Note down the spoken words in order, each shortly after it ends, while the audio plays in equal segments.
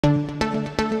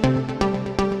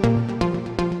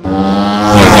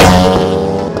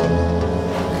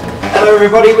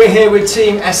everybody, we're here with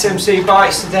Team SMC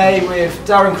Bikes today with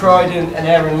Darren Croydon and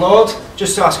Aaron Lord,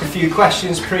 just to ask a few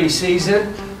questions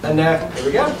pre-season, and here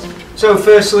we go. So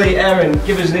firstly, Aaron,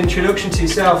 give us an introduction to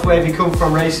yourself. Where have you come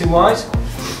from racing-wise?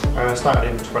 I started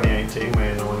in 2018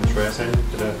 with Oulton racing,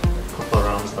 did a couple of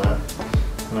rounds there,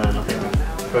 and then I think the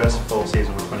first full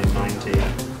season was 2019,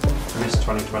 missed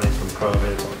 2020 from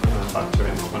COVID, and then back to it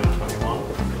in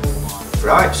 2021.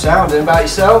 Right, sound. And about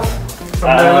yourself?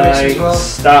 I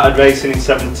started racing in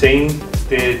 17,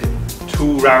 did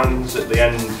 2 rounds at the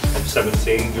end of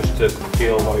 17 just to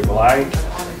feel what it was like,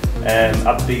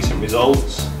 had decent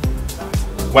results,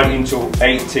 went into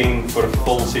 18 for a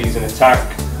full season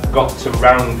attack, got to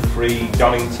round 3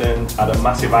 Donnington, had a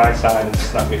massive eyesight and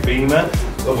snapped my femur,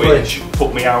 which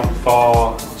put me out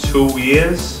for 2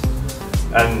 years,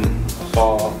 and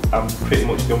thought I'm pretty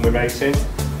much done with racing.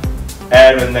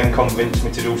 Aaron then convinced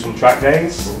me to do some track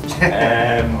days,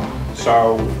 and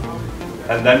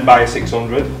then buy a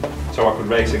 600 so I could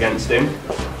race against him,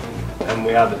 and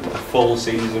we had a full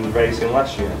season racing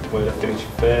last year where I finished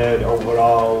 3rd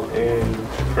overall in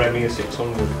Premier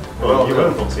 600. Well, you went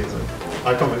a full season.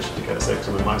 I convinced you to get a 6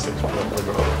 and then my 6 was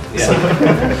overall.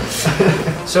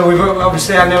 Yeah. So we've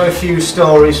obviously, I know a few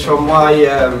stories from why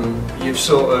you're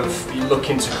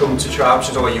looking to come to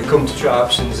Tri-Options, or you've come to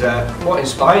Tri-Options. What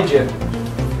inspired you?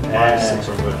 My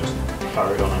 600 just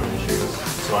carried on having issues,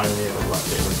 so I knew I'd let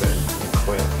it a bit and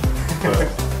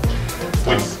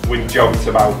quit. We joked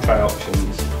about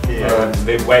Tri-Options. Yeah.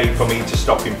 The way for me to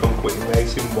stop him from quitting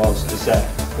racing was to say,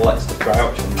 let's do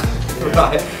Tri-Options. Yeah.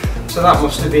 Right. So that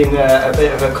must have been a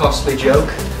bit of a costly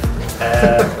joke.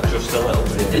 Just a little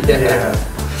bit. Yeah.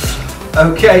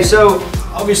 Okay, so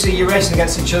obviously you're racing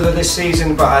against each other this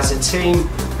season, but as a team,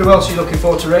 who else are you looking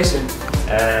forward to racing?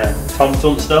 Tom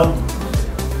Tunstall,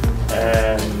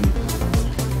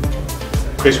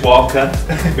 Chris Walker,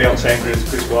 Beyonce and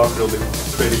Chris Walker will be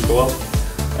pretty cool.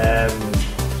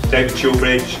 David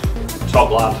Shoebridge,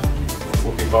 top lad,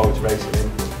 looking forward to racing him.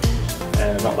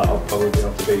 Not that I'll probably be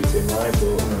able to beat him live,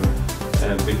 but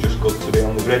it'd be just good to be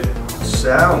on the grid.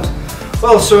 Sound.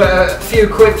 Well, so a few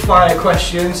quick fire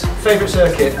questions. Favourite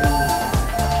circuit?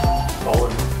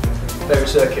 Oulton. Favourite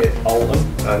circuit? Oulton.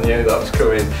 I knew that was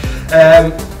coming.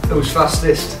 Who's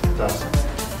fastest? Daz.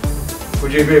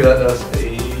 Would you agree with that, Daz?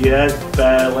 Yeah,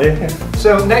 barely.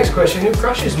 So next question, who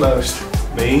crashes most?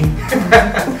 Me.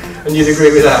 And you'd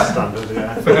agree with that? Standard,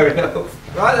 yeah. Fair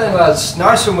enough. Right then lads,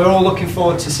 nice one. We're all looking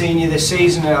forward to seeing you this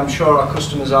season, and I'm sure our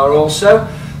customers are also.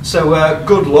 So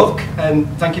good luck and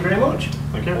thank you very much.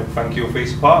 Thank you. Thank you for your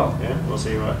support. Yeah, we'll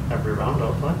see you at every round,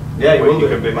 hopefully. Yeah, you will You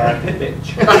can be my pit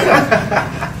bitch.